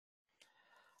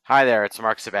Hi there, it's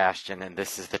Mark Sebastian, and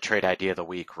this is the Trade Idea of the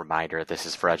Week. Reminder, this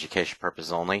is for education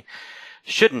purposes only.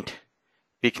 Shouldn't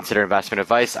be considered investment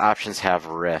advice. Options have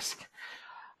risk.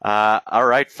 All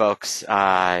right, folks.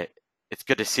 It's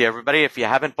good to see everybody. If you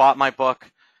haven't bought my book,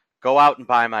 go out and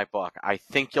buy my book. I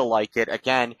think you'll like it.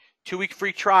 Again, 2-week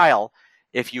free trial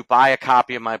if you buy a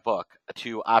copy of my book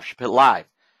to Option Pit Live.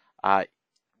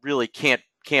 Really can't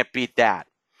beat that.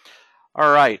 All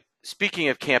right. Speaking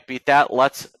of can't beat that,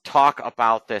 let's talk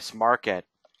about this market.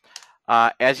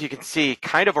 As you can see,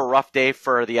 kind of a rough day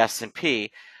for the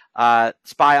S&P.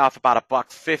 SPY off about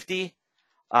 $1.50.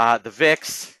 The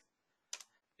VIX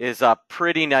is up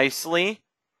pretty nicely,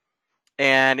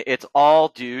 and it's all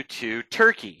due to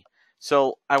Turkey.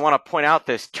 So I want to point out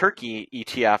this Turkey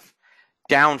ETF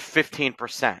down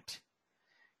 15%.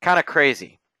 Kind of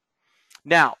crazy.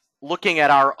 Now, looking at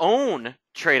our own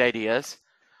trade ideas,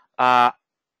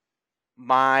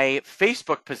 my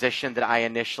Facebook position that I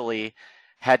initially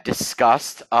had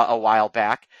discussed a while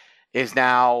back is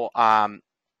now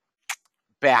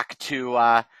back to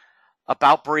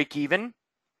about break even,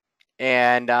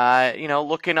 and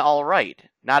looking all right.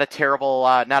 Not a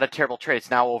terrible trade. It's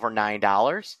now over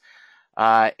 $9,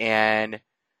 and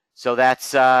so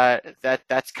that's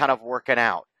kind of working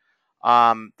out.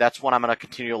 That's one I'm going to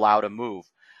continue to allow to move.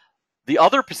 The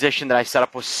other position that I set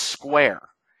up was Square,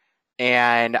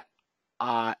 and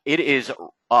it is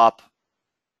up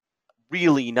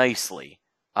really nicely.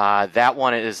 That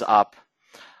one is up,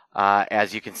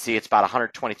 as you can see, it's about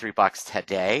 $123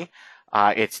 today.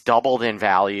 It's doubled in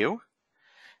value.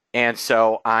 And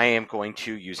so I am going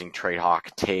to, using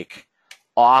TradeHawk, take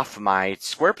off my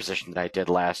Square position that I did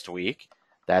last week.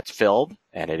 That's filled,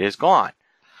 and it is gone.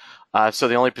 So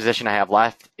the only position I have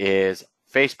left is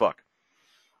Facebook.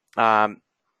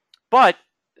 But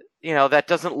that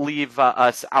doesn't leave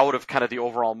us out of kind of the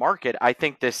overall market. I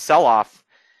think this sell-off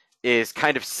is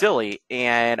kind of silly,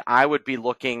 and I would be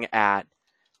looking at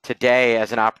today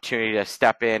as an opportunity to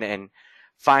step in and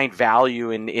find value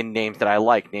in names that I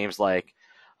like, names like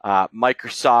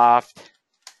Microsoft,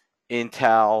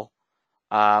 Intel,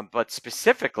 but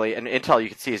specifically, and Intel you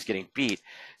can see is getting beat.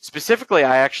 Specifically,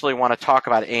 I actually want to talk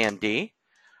about AMD.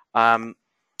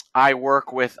 I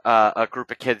work with a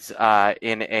group of kids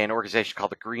in an organization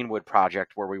called the Greenwood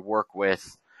Project, where we work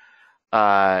with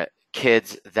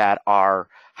kids that are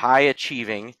high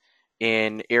achieving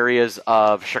in areas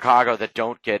of Chicago that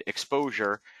don't get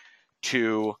exposure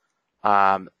to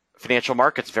financial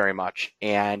markets very much.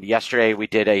 And yesterday we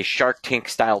did a Shark Tank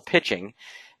style pitching,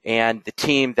 and the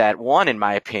team that won, in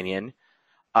my opinion,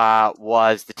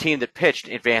 was the team that pitched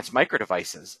Advanced Micro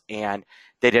Devices, and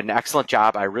they did an excellent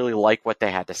job. I really like what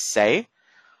they had to say,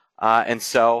 and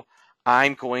so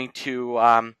I'm going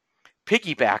to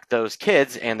piggyback those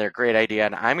kids and their great idea,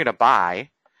 and I'm going to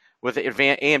buy with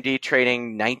AMD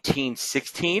trading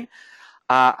 1916.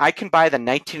 I can buy the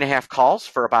 19.5 calls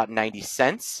for about 90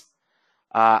 cents.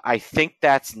 I think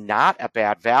that's not a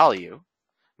bad value.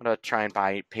 I'm going to try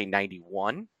and pay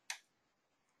 91.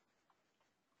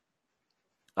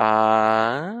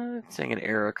 It's saying an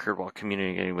error occurred while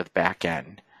communicating with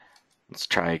backend. Let's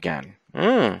try again.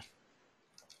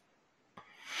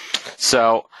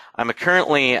 So I'm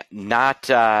currently not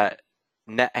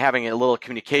having a little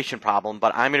communication problem,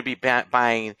 but I'm going to be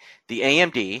buying the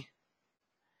AMD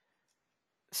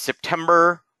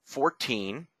September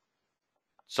 14,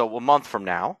 so a month from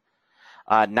now,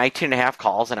 19.5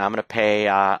 calls, and I'm going to pay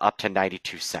up to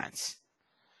 92 cents.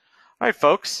 All right,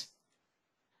 folks.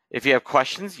 If you have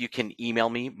questions, you can email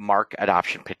me,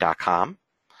 mark@optionpit.com,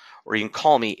 or you can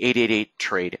call me,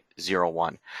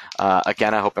 888-TRADE-01.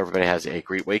 Again, I hope everybody has a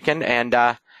great weekend. And,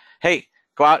 hey,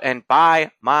 go out and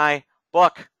buy my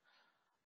book.